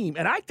another team.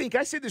 And I think,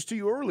 I said this to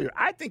you earlier,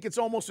 I think it's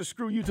almost a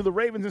screw you to the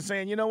Ravens and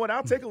saying, you know what,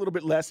 I'll take a little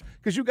bit less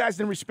because you guys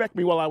didn't respect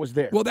me while I was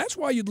there. Well, that's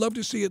why you'd love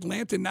to see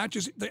Atlanta, not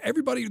just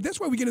everybody. That's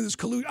why we get into this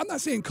collusion. I'm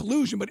not saying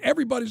collusion, but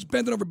everybody's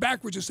bending over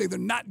backwards to say they're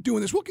not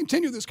doing this. We'll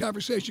continue this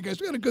conversation,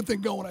 guys. We got a good thing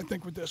going, I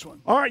think, with this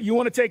one. All right, you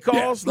want to take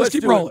calls? Yeah, let's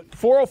keep do rolling.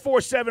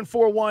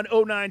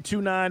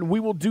 404-741-0929. We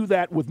will do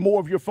that with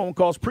more of your phone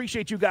calls.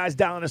 Appreciate you guys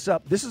dialing us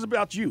up. This is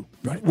about you.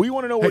 Right. We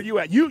want to know where you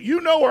at.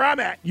 You know where I'm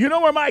at. You know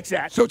where Mike's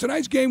at. So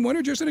tonight's game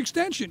winner, just an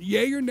extension.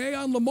 Yay or nay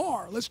on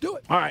Lamar. Let's do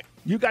it. All right.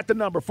 You got the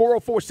number,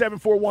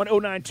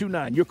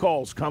 404-741-0929. Your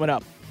calls coming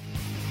up.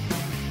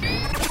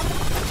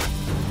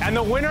 And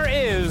the winner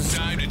is...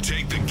 Time to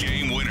take the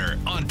game winner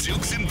on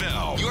Dukes and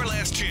Bell. Your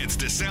last chance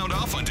to sound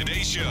off on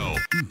today's show.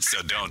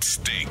 So don't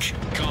stink.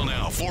 Call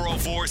now,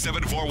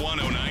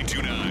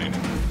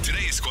 404-741-0929.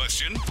 Today's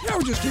question. Yeah,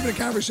 we're just keeping a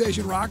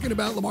conversation rocking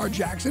about Lamar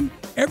Jackson.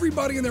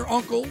 Everybody and their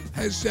uncle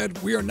has said,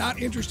 we are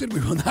not interested. We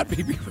will not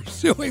be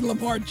pursuing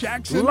Lamar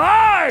Jackson.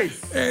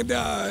 Lies! And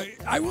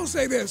I will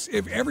say this.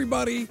 If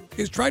everybody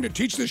is trying to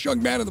teach this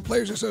young man in the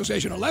Players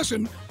Association a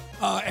lesson,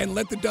 and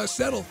let the dust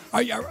settle.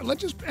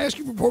 Let's just ask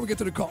you before we get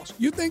to the calls.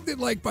 You think that,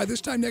 like, by this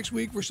time next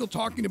week, we're still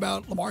talking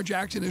about Lamar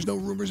Jackson? There's no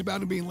rumors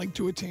about him being linked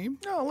to a team?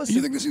 No, listen.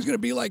 You think this is going to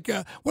be like,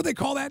 what do they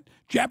call that?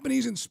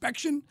 Japanese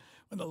inspection?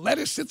 When the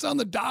lettuce sits on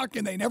the dock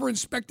and they never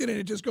inspect it and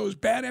it just goes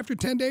bad after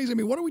 10 days? I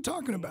mean, what are we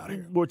talking about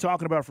here? We're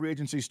talking about free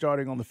agency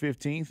starting on the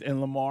 15th,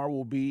 and Lamar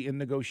will be in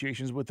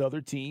negotiations with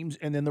other teams,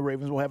 and then the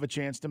Ravens will have a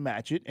chance to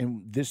match it,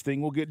 and this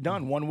thing will get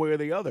done one way or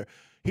the other.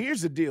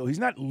 Here's the deal. He's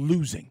not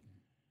losing.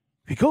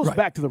 If he goes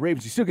back to the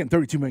Ravens, he's still getting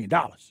 $32 million.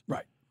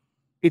 Right.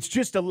 It's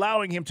just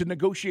allowing him to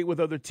negotiate with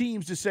other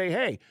teams to say,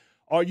 hey,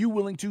 are you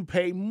willing to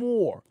pay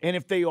more? And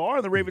if they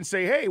are, the Ravens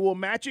say, hey, we'll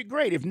match it,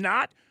 great. If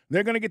not,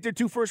 they're going to get their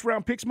 2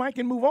 first-round picks, Mike,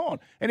 and move on.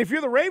 And if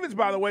you're the Ravens,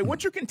 by the way,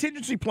 what's your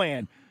contingency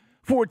plan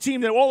for a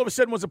team that all of a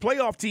sudden was a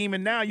playoff team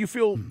and now you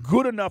feel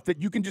good enough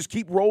that you can just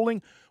keep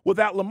rolling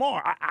without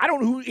Lamar? I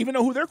don't even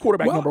know who their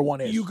quarterback number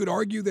one is. You could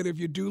argue that if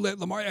you do let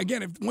Lamar,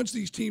 again, once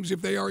these teams,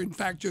 if they are in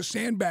fact just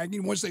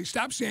sandbagging, once they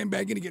stop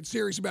sandbagging and get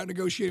serious about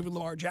negotiating with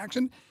Lamar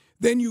Jackson,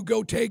 then you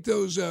go take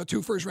those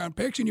 2 first-round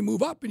picks and you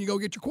move up and you go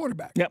get your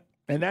quarterback. Yep,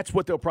 and that's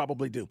what they'll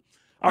probably do.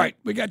 All right,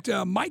 we got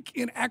Mike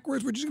in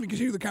Ackworth. We're just going to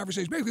continue the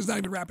conversation. Basically, it's not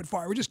even rapid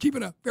fire. We're just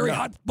keeping a very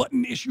hot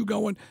button issue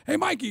going. Hey,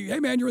 Mikey. Hey,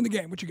 man, you're in the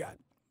game. What you got?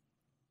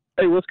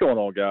 Hey, what's going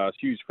on, guys?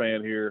 Huge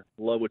fan here.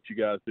 Love what you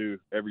guys do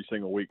every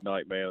single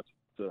weeknight, man. It's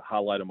a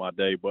highlight of my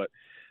day. But,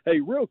 hey,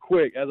 real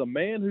quick, as a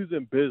man who's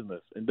in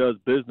business and does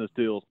business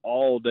deals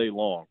all day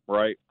long,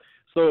 right?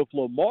 So if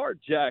Lamar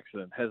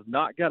Jackson has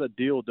not got a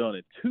deal done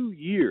in 2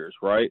 years,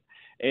 right,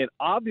 and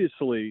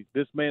obviously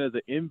this man is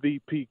an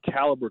MVP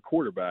caliber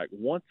quarterback,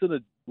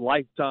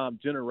 once-in-a-lifetime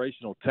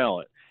generational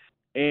talent,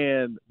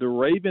 and the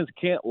Ravens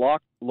can't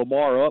lock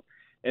Lamar up,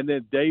 and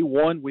then day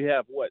one we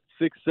have,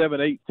 6, 7,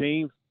 8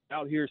 teams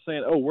out here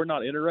saying, oh, we're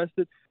not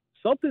interested,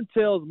 something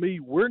tells me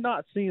we're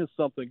not seeing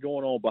something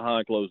going on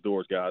behind closed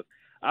doors, guys.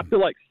 I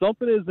feel like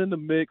something is in the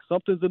mix,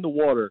 something's in the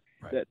water,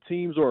 that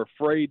teams are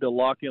afraid to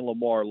lock in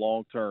Lamar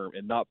long-term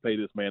and not pay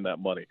this man that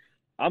money.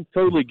 I'm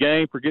totally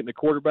game for getting a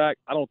quarterback.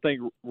 I don't think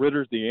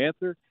Ritter's the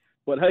answer.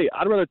 But, hey,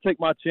 I'd rather take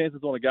my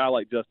chances on a guy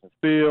like Justin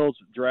Fields,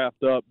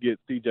 draft up, get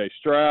C.J.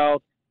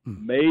 Stroud,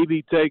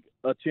 maybe take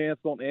a chance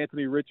on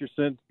Anthony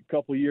Richardson a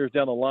couple of years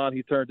down the line.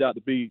 He turns out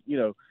to be,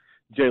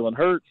 Jalen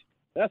Hurts.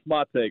 That's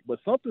my take. But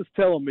something's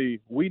telling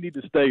me we need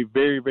to stay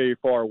very, very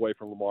far away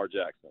from Lamar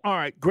Jackson. All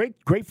right. Great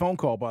phone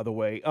call, by the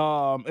way.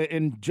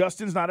 And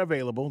Justin's not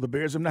available. The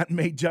Bears have not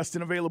made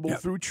Justin available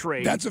through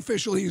trade. That's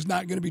official. He's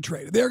not going to be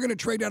traded. They're going to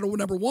trade out of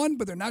number one,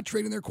 but they're not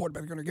trading their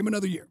quarterback. They're going to give him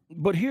another year.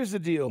 But here's the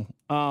deal.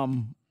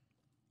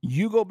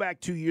 You go back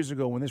 2 years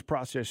ago when this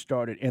process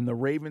started, and the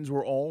Ravens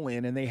were all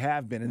in, and they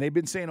have been, and they've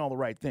been saying all the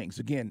right things.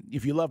 Again,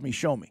 if you love me,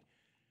 show me.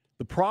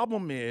 The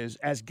problem is,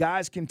 as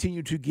guys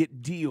continue to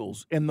get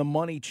deals and the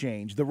money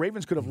change, the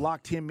Ravens could have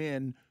locked him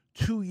in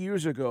 2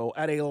 years ago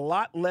at a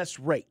lot less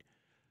rate.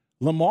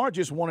 Lamar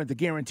just wanted the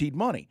guaranteed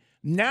money.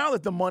 Now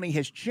that the money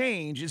has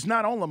changed, it's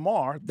not on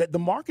Lamar, that the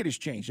market has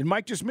changed. And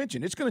Mike just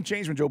mentioned, it's going to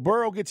change when Joe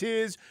Burrow gets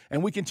his,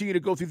 and we continue to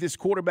go through this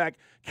quarterback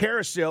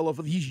carousel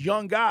of these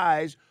young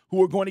guys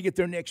who are going to get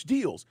their next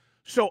deals.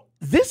 So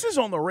this is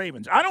on the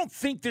Ravens. I don't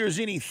think there's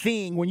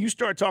anything when you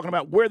start talking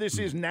about where this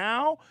is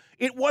now.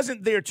 It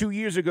wasn't there 2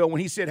 years ago when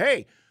he said,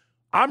 hey,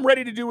 I'm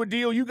ready to do a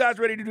deal. You guys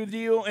ready to do a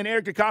deal? And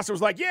Eric DeCosta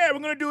was like, yeah, we're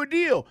going to do a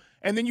deal.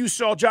 And then you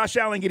saw Josh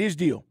Allen get his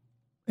deal,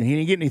 and he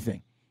didn't get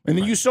anything. And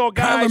then you saw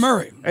guys, Kyler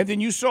Murray. And then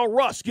you saw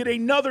Russ get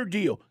another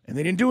deal, and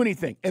they didn't do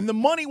anything. And the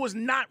money was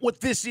not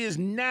what this is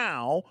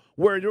now,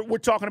 where we're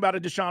talking about a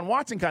Deshaun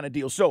Watson kind of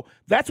deal. So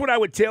that's what I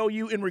would tell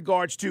you in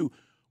regards to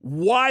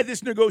why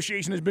this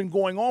negotiation has been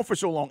going on for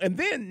so long. And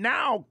then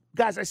now,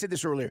 guys, I said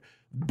this earlier,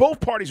 both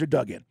parties are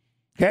dug in,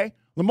 okay?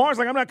 Lamar's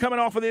like, I'm not coming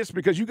off of this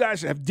because you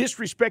guys have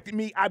disrespected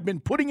me. I've been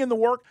putting in the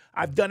work.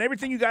 I've done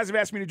everything you guys have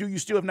asked me to do. You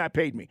still have not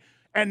paid me.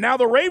 And now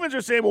the Ravens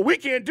are saying, well, we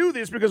can't do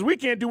this because we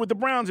can't do what the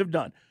Browns have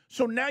done.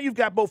 So now you've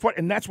got both parties,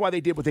 and that's why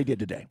they did what they did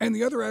today. And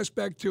the other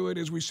aspect to it,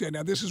 as we said,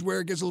 now this is where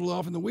it gets a little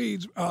off in the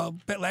weeds.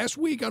 But last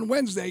week on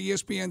Wednesday,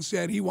 ESPN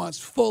said he wants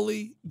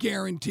fully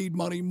guaranteed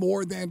money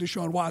more than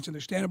Deshaun Watson.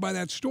 They're standing by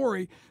that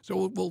story.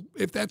 So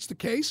if that's the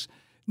case,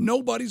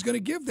 nobody's going to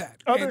give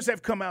that. Others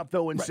have come out,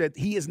 though, and said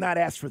he has not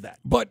asked for that.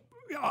 But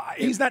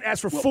he's not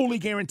asked for fully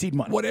guaranteed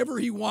money. Whatever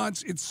he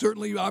wants, it's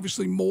certainly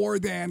obviously more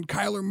than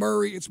Kyler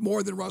Murray. It's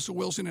more than Russell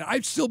Wilson. And I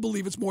still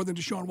believe it's more than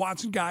Deshaun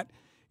Watson got.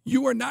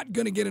 You are not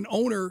going to get an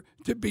owner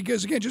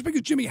because, again, just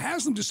because Jimmy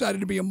Haslam decided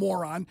to be a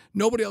moron,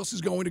 nobody else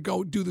is going to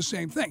go do the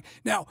same thing.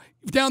 Now,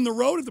 down the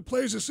road, if the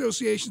Players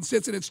Association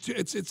sits and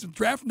it's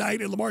draft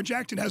night and Lamar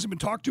Jackson hasn't been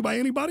talked to by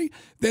anybody,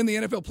 then the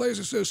NFL Players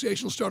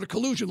Association will start a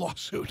collusion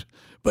lawsuit.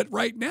 But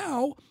right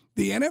now,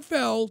 the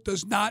NFL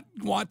does not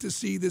want to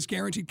see this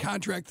guaranteed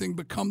contract thing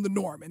become the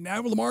norm. And now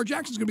Lamar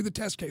Jackson's going to be the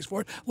test case for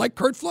it, like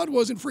Kurt Flood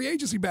was in free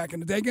agency back in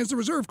the day against the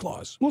reserve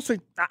clause. We'll see.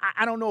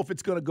 I don't know if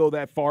it's going to go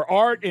that far.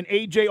 Art and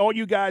AJ, all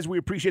you guys, we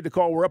appreciate the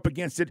call. We're up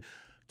against it.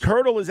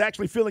 Turtle is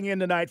actually filling in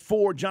tonight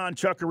for John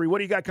Chuckery. What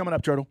do you got coming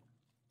up, Turtle?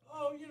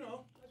 Oh, you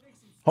know, I think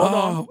some. Hold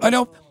on. I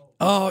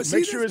know.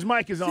 Make sure his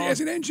mic is on.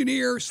 As an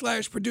engineer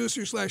 /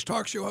 producer /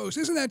 talk show host,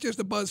 isn't that just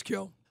a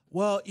buzzkill?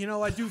 Well, you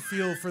know, I do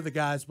feel for the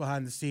guys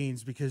behind the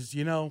scenes because,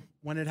 you know,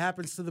 when it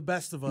happens to the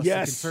best of us, yes,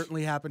 it can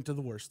certainly happen to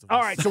the worst of us. All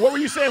right, so what were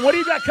you saying? What do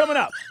you got coming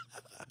up?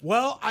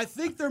 Well, I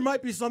think there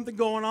might be something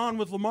going on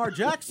with Lamar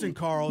Jackson,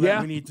 Carl,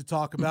 that we need to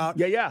talk about.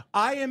 Yeah.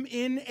 I am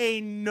in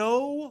a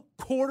no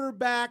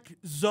quarterback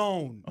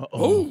zone.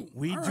 Uh-oh.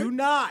 We do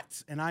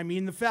not, and I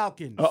mean the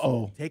Falcons,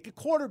 take a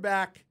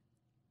quarterback,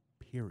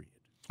 period.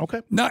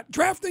 Okay. Not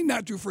drafting,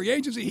 not through free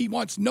agency. He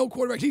wants no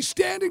quarterback. He's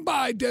standing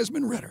by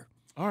Desmond Ridder.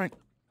 All right.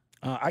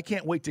 I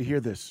can't wait to hear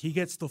this. He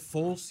gets the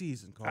full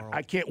season, Carl.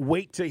 I can't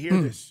wait to hear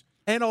this.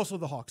 And also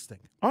the Hawks thing.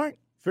 All right.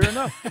 Fair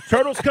enough.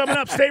 Turtle's coming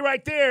up. Stay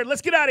right there.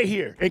 Let's get out of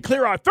here and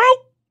clear our throat.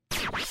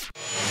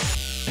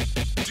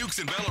 Dukes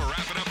and Bell are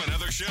wrapping up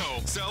another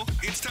show, so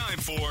it's time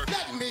for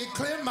Let Me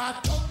Clear My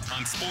Throat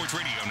on Sports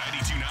Radio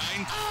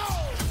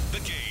 92.9, The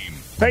Game.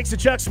 Thanks to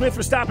Chuck Smith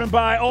for stopping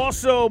by.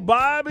 Also,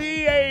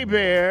 Bobby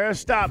Hebert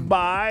stopped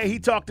by. He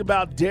talked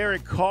about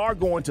Derek Carr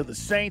going to the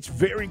Saints.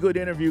 Very good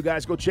interview,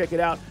 guys. Go check it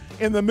out.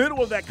 In the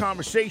middle of that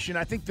conversation,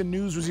 I think the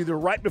news was either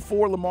right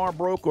before Lamar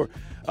broke or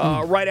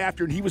right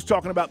after, and he was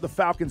talking about the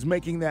Falcons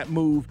making that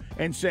move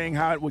and saying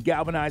how it would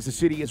galvanize the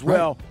city as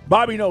well. Right.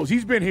 Bobby knows.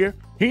 He's been here.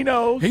 He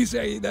knows.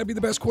 That'd be the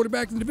best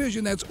quarterback in the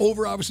division. That's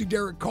over, obviously,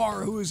 Derek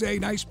Carr, who is a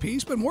nice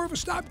piece, but more of a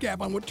stopgap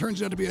on what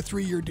turns out to be a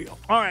 3-year deal.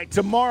 All right,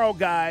 tomorrow,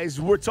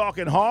 guys, we're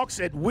talking Hawks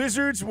at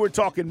Wizards. We're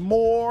talking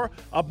more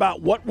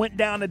about what went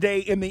down today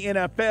in the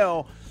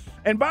NFL.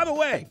 And by the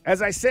way,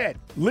 as I said,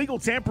 legal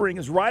tampering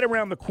is right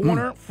around the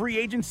corner. Free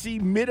agency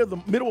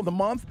middle of the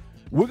month.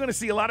 We're going to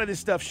see a lot of this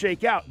stuff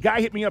shake out.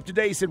 Guy hit me up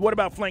today. He said, what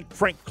about Frank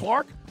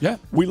Clark? Yeah.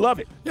 We love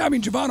it. Yeah, I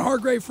mean, Javon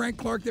Hargrave, Frank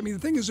Clark. I mean, the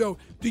thing is, though,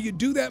 do you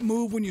do that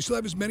move when you still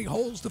have as many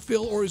holes to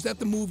fill, or is that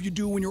the move you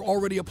do when you're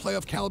already a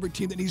playoff caliber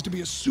team that needs to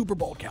be a Super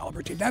Bowl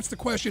caliber team? That's the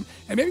question.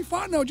 And maybe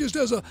Fontenot just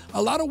does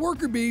a lot of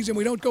worker bees, and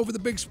we don't go for the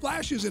big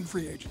splashes in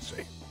free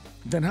agency.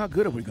 Then how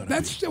good are we going to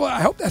be? Well,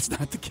 I hope that's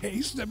not the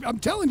case. I'm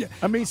telling you.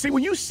 I mean, see,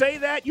 when you say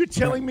that, you're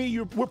telling me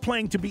we're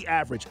playing to be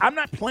average. I'm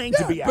not playing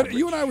to be average. But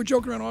you and I were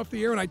joking around off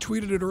the air, and I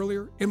tweeted it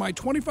earlier. In my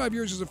 25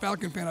 years as a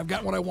Falcon fan, I've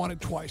gotten what I wanted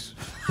twice.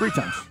 3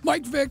 times.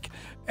 Mike Vick,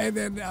 and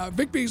then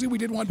Vic Beasley. We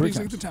did want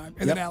Beasley at the time,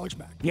 and then Alex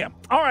Mack. Yeah.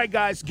 All right,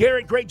 guys.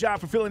 Garrett, great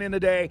job for filling in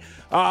today.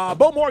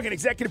 Bo Morgan,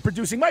 executive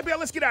producing. Mike Bell,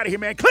 let's get out of here,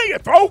 man. Clear your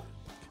throat.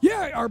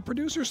 Yeah, our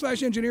producer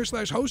 / engineer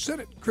 / host said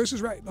it. Chris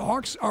is right. The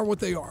Hawks are what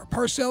they are.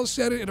 Parcells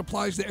said it. It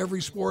applies to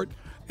every sport.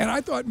 And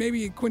I thought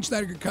maybe Quinn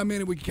Snyder could come in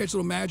and we could catch a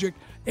little magic.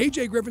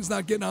 A.J. Griffin's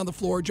not getting on the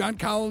floor. John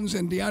Collins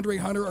and DeAndre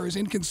Hunter are as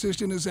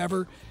inconsistent as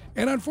ever.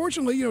 And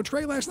unfortunately,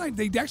 Trey last night,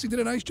 they actually did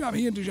a nice job,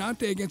 he and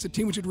DeJounte, against a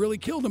team which had really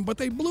killed him, but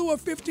they blew a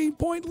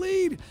 15-point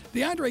lead.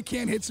 DeAndre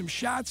can't hit some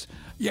shots.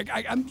 Yeah,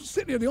 I'm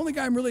sitting here. The only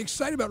guy I'm really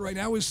excited about right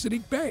now is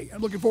Sadiq Bey.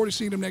 I'm looking forward to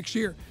seeing him next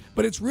year.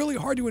 But it's really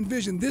hard to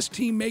envision this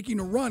team making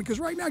a run because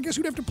right now, guess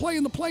who'd have to play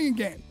in the playing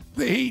game?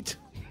 The Heat.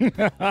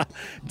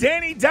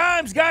 Danny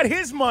Dimes got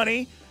his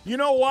money. You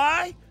know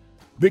why?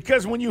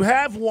 Because when you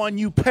have one,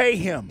 you pay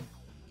him.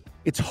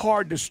 It's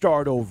hard to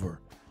start over.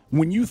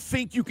 When you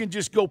think you can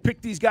just go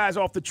pick these guys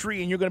off the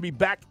tree and you're going to be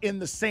back in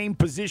the same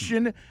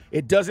position,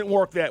 it doesn't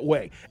work that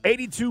way.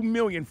 $82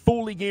 million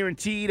fully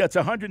guaranteed. That's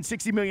a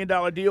 $160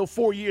 million deal,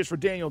 4 years for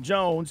Daniel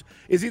Jones.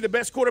 Is he the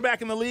best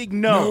quarterback in the league?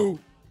 No.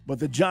 But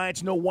the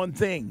Giants know one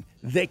thing.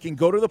 They can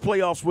go to the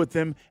playoffs with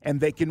him, and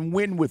they can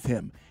win with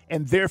him.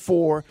 And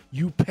therefore,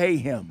 you pay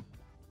him.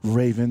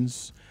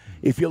 Ravens,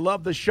 if you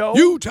love the show,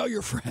 you tell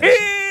your friends.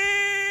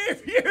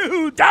 If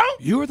you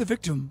don't, you're the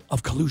victim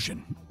of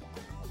collusion.